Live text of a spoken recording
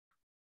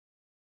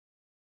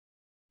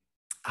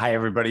Hi,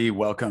 everybody.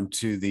 Welcome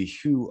to the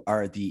Who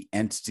Are the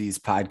Entities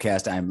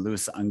podcast. I'm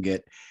Louis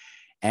Ungett,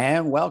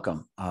 and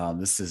welcome.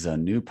 This is a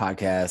new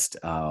podcast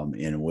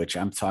in which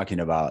I'm talking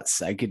about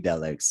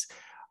psychedelics,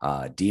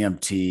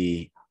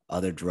 DMT,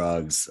 other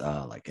drugs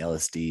like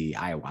LSD,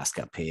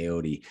 ayahuasca,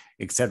 peyote,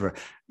 etc.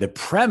 The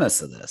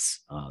premise of this,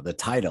 the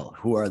title,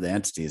 Who Are the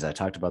Entities? I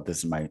talked about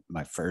this in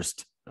my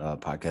first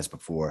podcast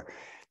before.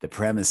 The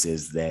premise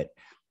is that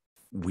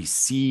we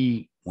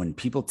see when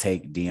people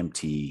take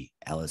DMT,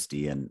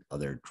 LSD, and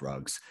other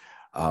drugs,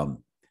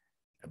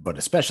 but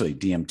especially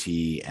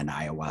DMT and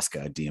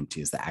ayahuasca. DMT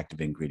is the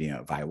active ingredient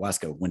of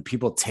ayahuasca. When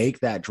people take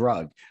that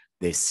drug,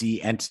 they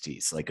see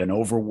entities, like an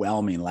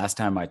overwhelming. Last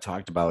time I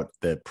talked about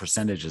the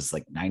percentages,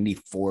 like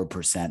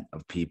 94%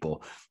 of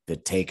people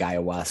that take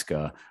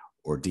ayahuasca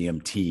or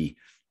DMT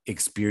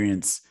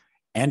experience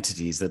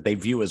entities that they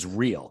view as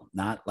real,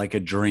 not like a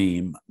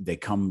dream. They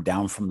come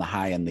down from the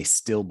high and they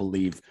still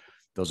believe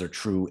those are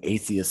true.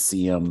 Atheists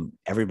see them.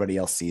 Everybody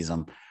else sees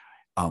them.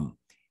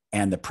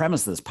 And the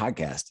premise of this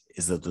podcast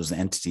is that those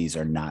entities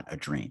are not a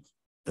dream,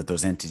 that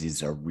those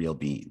entities are real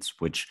beings,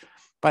 which,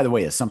 by the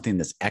way, is something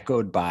that's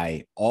echoed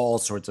by all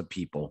sorts of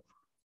people.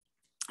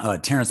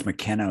 Terence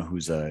McKenna,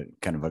 who's a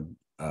kind of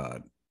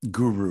a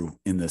guru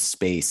in this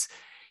space,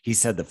 he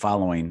said the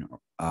following.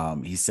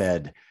 He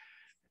said,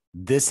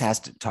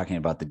 talking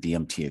about the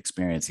DMT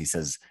experience, he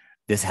says,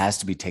 this has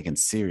to be taken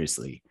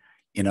seriously.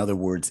 In other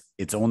words,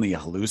 it's only a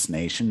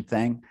hallucination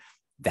thing.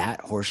 That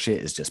horseshit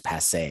is just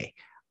passe.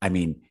 I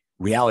mean,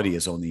 reality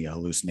is only a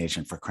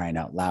hallucination, for crying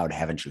out loud.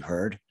 Haven't you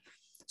heard?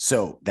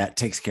 So that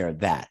takes care of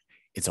that.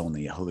 It's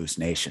only a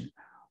hallucination.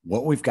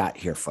 What we've got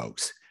here,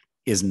 folks,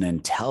 is an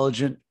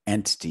intelligent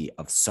entity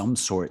of some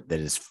sort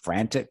that is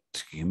frantic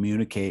to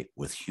communicate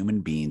with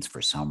human beings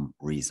for some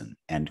reason,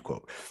 end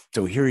quote.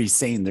 So here he's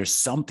saying there's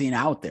something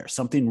out there,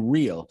 something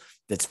real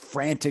that's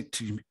frantic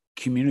to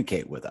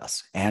communicate with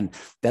us. And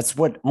that's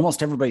what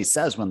almost everybody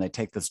says when they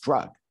take this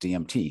drug,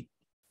 DMT,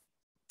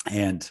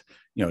 and,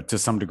 you know, to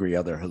some degree,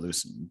 other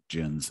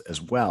hallucinogens as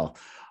well.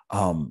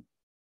 And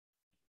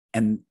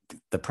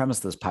the premise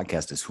of this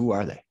podcast is, who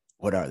are they?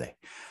 What are they?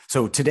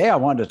 So today I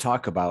wanted to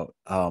talk about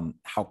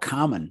how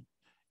common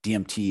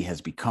DMT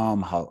has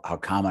become, how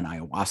common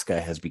ayahuasca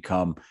has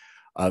become,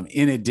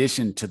 in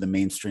addition to the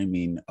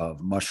mainstreaming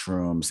of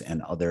mushrooms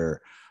and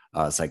other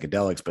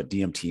psychedelics, but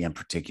DMT in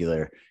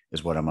particular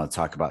is what I'm going to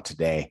talk about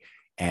today.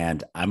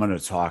 And I'm going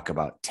to talk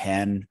about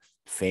 10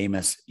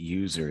 famous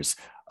users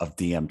of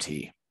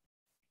DMT.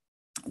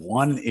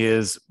 One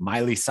is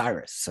Miley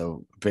Cyrus.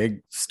 So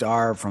big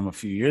star from a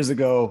few years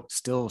ago,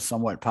 still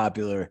somewhat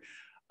popular.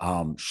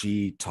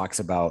 She talks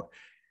about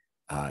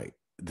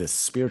the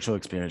spiritual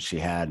experience she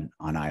had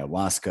on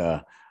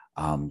ayahuasca.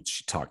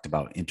 She talked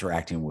about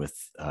interacting with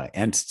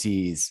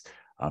entities.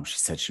 She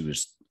said she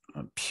was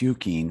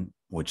puking,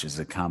 which is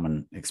a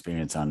common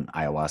experience on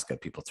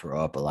ayahuasca. People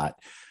throw up a lot.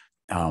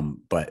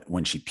 But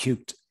when she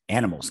puked,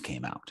 animals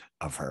came out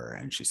of her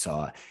and she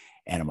saw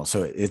animals.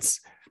 So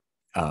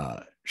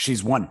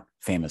she's one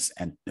famous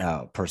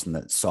person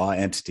that saw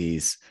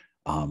entities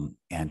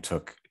and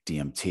took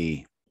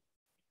DMT.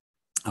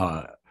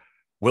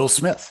 Will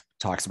Smith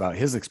talks about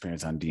his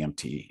experience on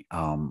DMT.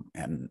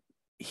 And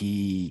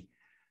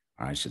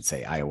I should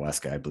say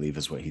ayahuasca, I believe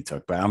is what he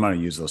took, but I'm going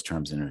to use those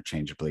terms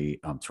interchangeably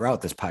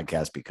throughout this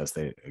podcast because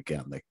the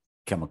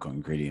chemical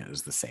ingredient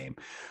is the same.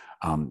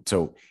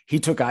 So he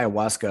took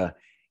ayahuasca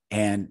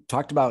and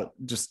talked about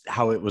just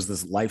how it was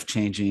this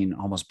life-changing,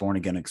 almost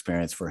born-again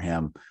experience for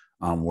him,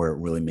 where it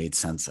really made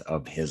sense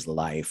of his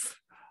life.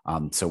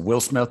 So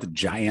Will Smith,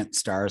 giant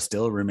star,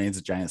 still remains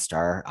a giant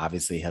star,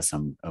 obviously has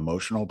some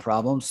emotional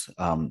problems,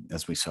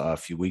 as we saw a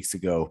few weeks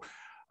ago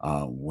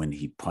when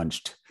he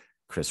punched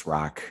Chris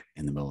Rock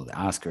in the middle of the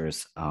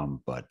Oscars,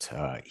 but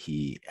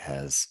he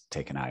has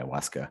taken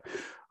ayahuasca.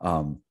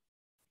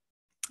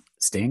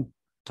 Sting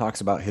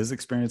talks about his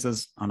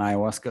experiences on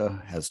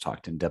ayahuasca, has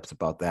talked in depth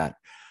about that.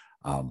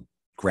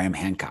 Graham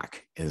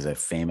Hancock is a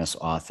famous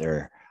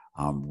author,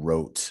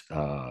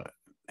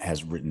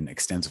 has written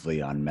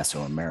extensively on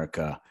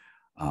Mesoamerica.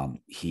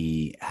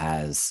 He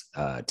has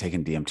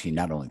taken DMT,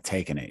 not only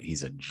taken it,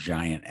 he's a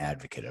giant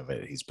advocate of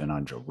it. He's been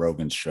on Joe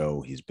Rogan's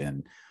show. He's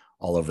been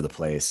all over the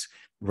place,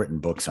 written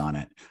books on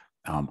it.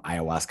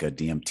 Ayahuasca,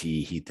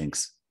 DMT, he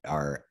thinks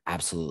are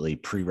absolutely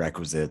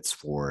prerequisites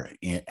for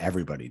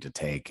everybody to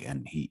take.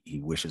 And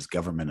he wishes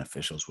government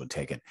officials would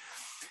take it,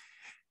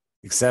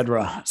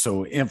 etc.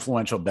 So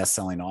influential,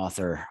 best-selling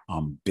author,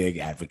 big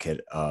advocate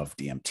of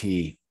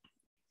DMT.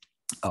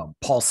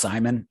 Paul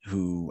Simon,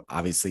 who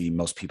obviously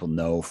most people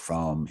know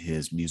from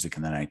his music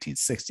in the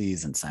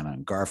 1960s and Simon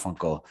and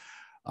Garfunkel,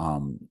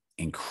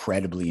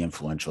 incredibly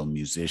influential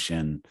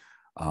musician,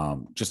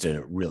 just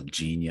a real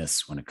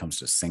genius when it comes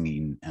to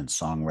singing and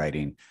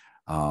songwriting,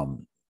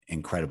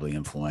 incredibly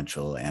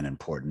influential and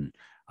important,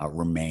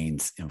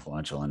 remains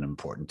influential and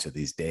important to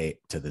this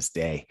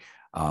day.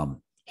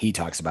 He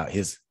talks about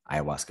his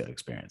ayahuasca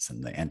experience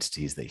and the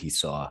entities that he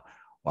saw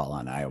while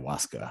on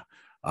ayahuasca.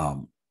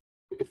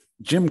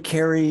 Jim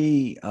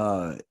Carrey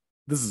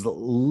this is a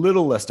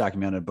little less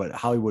documented, but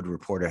Hollywood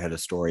Reporter had a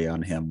story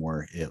on him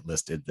where it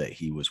listed that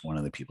he was one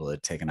of the people that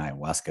had taken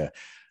ayahuasca.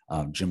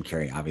 Jim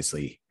Carrey,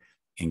 obviously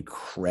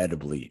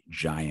incredibly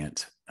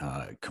giant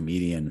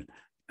comedian,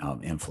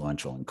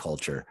 influential in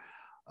culture,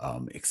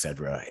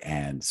 etc.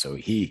 And so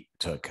he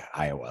took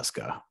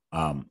ayahuasca.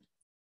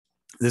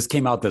 This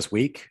came out this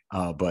week,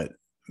 but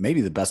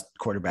maybe the best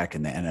quarterback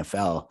in the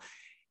NFL,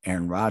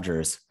 Aaron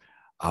Rodgers,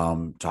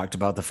 talked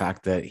about the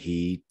fact that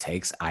he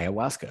takes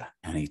ayahuasca,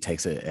 and he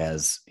takes it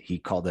as, he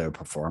called it, a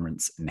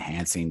performance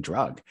enhancing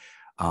drug,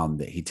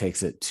 that he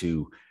takes it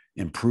to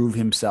improve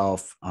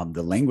himself.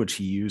 The language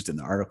he used in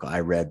the article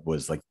I read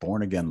was like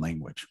born again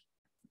language.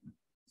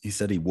 He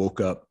said he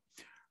woke up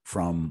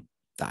from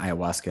the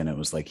ayahuasca and it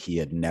was like he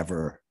had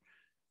never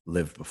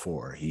lived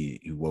before. He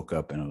woke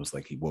up and it was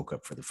like he woke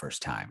up for the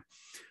first time.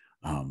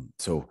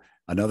 So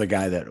another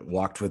guy that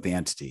walked with the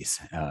entities,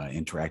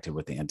 interacted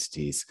with the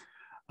entities,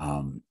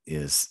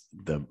 is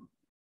the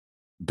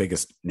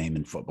biggest name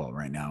in football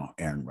right now,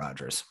 Aaron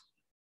Rodgers.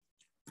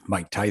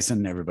 Mike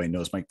Tyson, everybody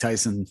knows Mike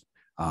Tyson,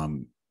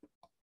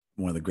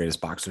 one of the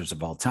greatest boxers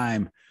of all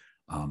time,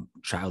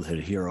 childhood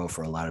hero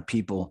for a lot of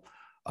people,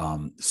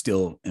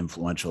 still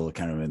influential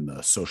kind of in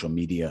the social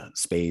media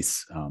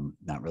space,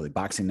 not really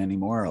boxing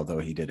anymore, although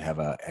he did have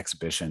an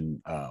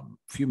exhibition a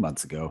few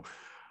months ago.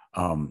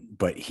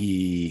 But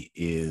he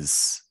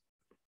is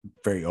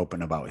very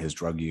open about his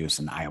drug use,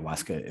 and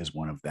ayahuasca is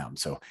one of them.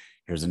 So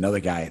here's another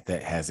guy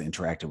that has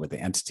interacted with the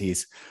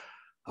entities.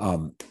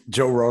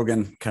 Joe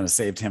Rogan kind of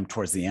saved him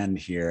towards the end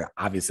here.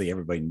 Obviously,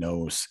 everybody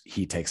knows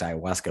he takes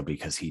ayahuasca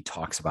because he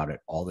talks about it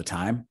all the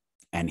time,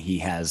 and he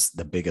has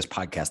the biggest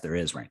podcast there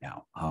is right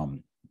now.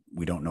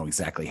 We don't know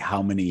exactly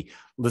how many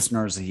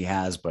listeners he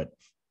has, but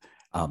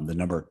the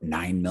number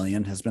 9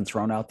 million has been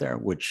thrown out there,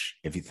 which,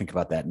 if you think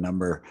about that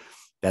number,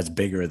 that's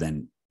bigger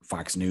than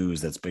Fox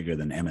News, that's bigger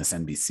than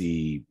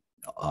MSNBC,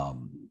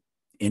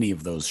 any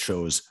of those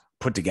shows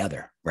put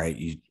together, right?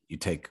 You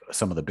take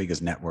some of the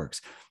biggest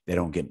networks, they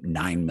don't get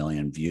 9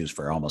 million views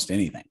for almost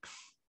anything.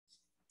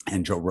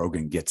 And Joe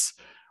Rogan gets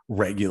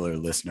regular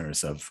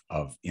listeners of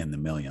in the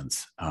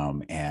millions,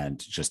 and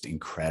just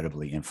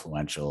incredibly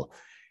influential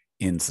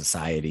in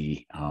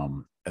society,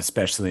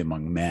 especially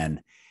among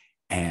men.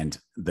 And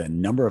the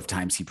number of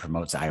times he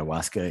promotes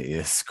ayahuasca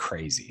is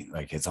crazy.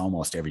 Like, it's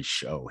almost every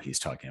show he's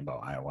talking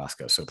about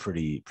ayahuasca. So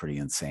pretty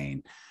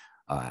insane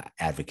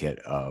advocate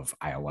of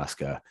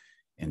ayahuasca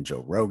in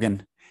Joe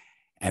Rogan.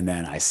 And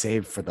then I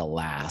saved for the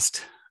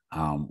last,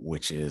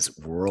 which is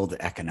World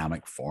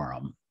Economic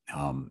Forum,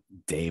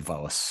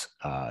 Davos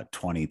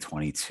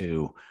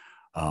 2022.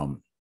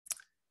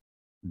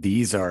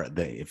 These are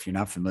if you're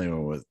not familiar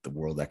with the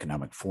World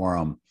Economic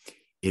Forum,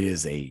 it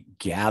is a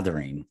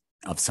gathering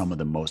of some of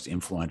the most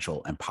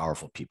influential and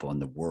powerful people in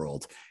the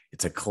world.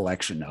 It's a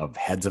collection of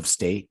heads of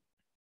state,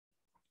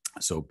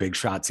 so big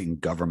shots in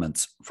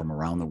governments from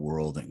around the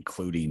world,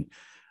 including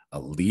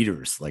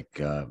leaders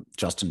like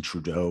Justin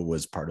Trudeau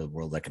was part of the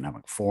World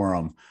Economic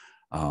Forum.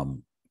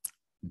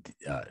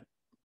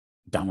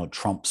 Donald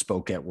Trump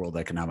spoke at World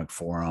Economic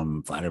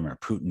Forum. Vladimir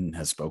Putin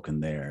has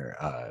spoken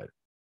there.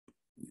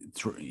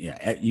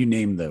 You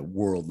name the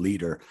world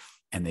leader,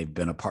 and they've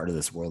been a part of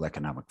this World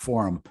Economic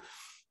Forum.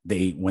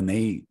 When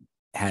they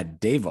had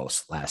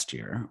Davos last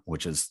year,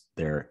 which is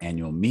their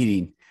annual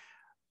meeting,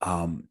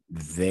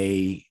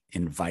 they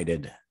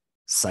invited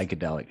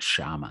psychedelic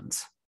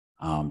shamans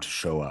to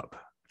show up.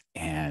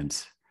 And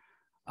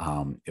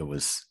it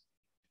was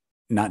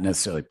not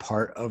necessarily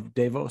part of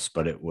Davos,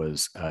 but it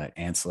was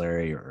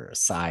ancillary or a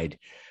side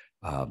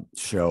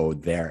show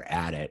there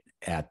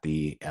at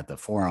the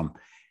forum.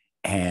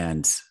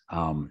 And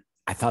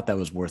I thought that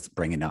was worth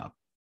bringing up,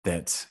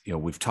 that,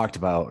 we've talked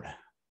about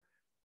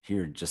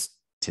here just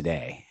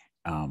today.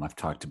 I've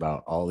talked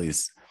about all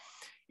these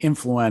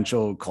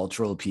influential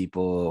cultural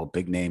people,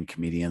 big name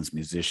comedians,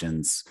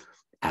 musicians,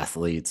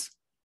 athletes,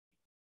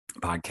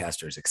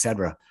 podcasters,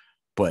 etc.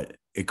 But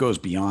it goes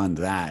beyond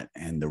that,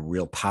 and the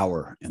real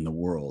power in the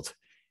world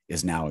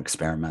is now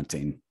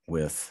experimenting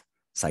with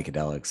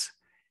psychedelics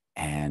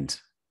and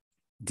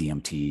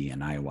DMT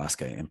and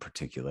ayahuasca in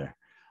particular.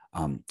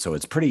 So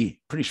it's pretty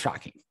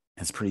shocking.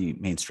 It's pretty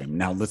mainstream.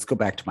 Now let's go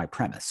back to my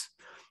premise.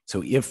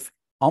 So if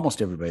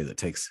almost everybody that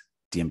takes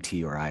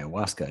DMT or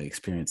ayahuasca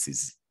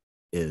experiences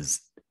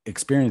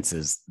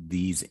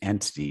these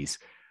entities,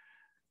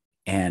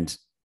 and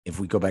if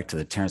we go back to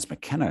the Terence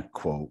McKenna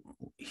quote,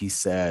 he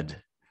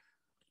said,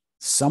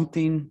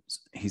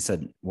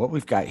 what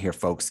we've got here,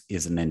 folks,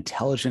 is an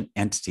intelligent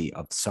entity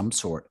of some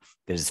sort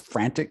that is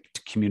frantic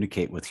to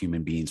communicate with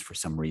human beings for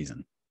some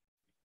reason.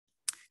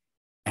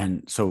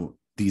 And so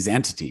these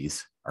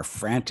entities are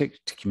frantic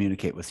to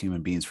communicate with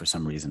human beings for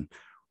some reason.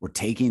 We're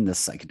taking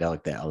this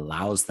psychedelic that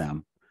allows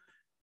them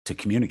to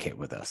communicate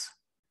with us.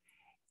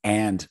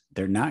 And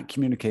they're not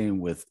communicating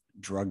with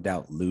drugged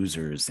out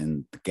losers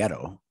in the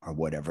ghetto or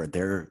whatever.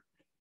 They're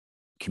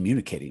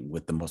communicating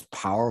with the most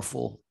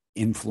powerful,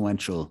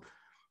 influential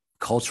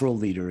cultural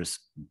leaders,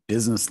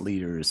 business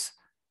leaders,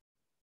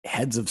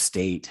 heads of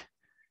state,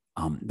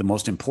 the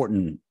most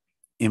important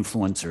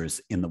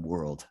influencers in the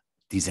world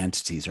these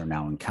entities are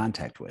now in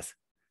contact with.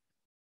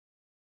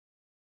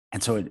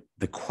 And so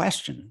the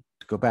question,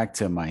 to go back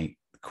to my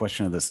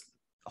question of this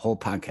whole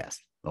podcast,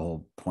 the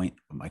whole point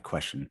of my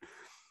question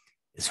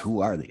is,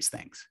 who are these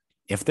things?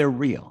 If they're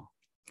real,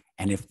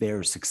 and if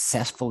they're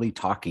successfully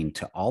talking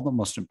to all the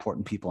most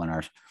important people in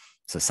our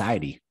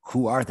society,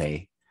 who are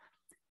they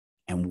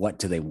and what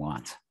do they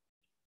want?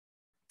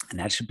 And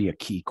that should be a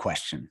key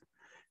question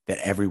that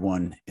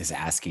everyone is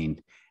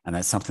asking. And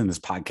that's something this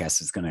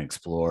podcast is going to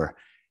explore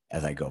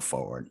as I go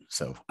forward.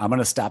 So I'm going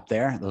to stop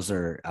there. Those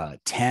are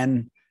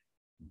 10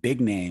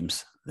 big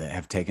names that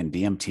have taken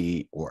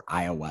DMT or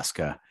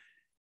ayahuasca.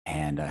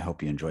 And I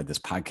hope you enjoyed this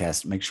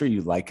podcast. Make sure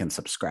you like and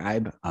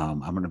subscribe.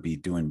 I'm going to be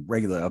doing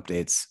regular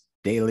updates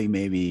daily,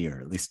 maybe, or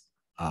at least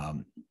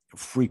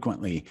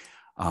frequently.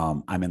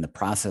 I'm in the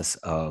process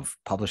of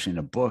publishing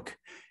a book.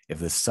 If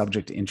this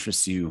subject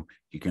interests you,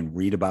 you can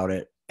read about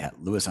it at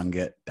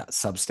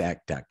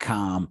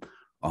lewisunget.substack.com.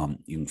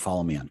 You can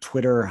follow me on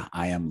Twitter.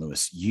 I am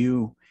Lewis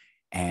U,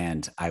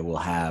 and I will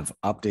have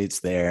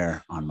updates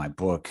there on my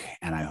book.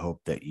 And I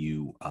hope that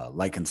you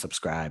like and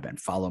subscribe and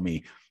follow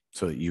me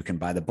so that you can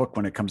buy the book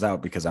when it comes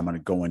out, because I'm going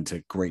to go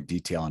into great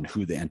detail on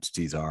who the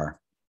entities are,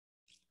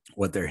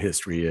 what their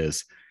history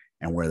is,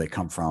 and where they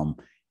come from,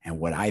 and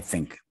what I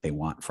think they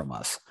want from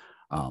us.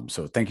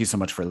 So thank you so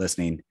much for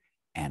listening,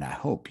 and I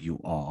hope you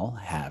all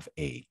have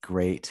a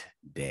great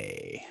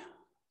day.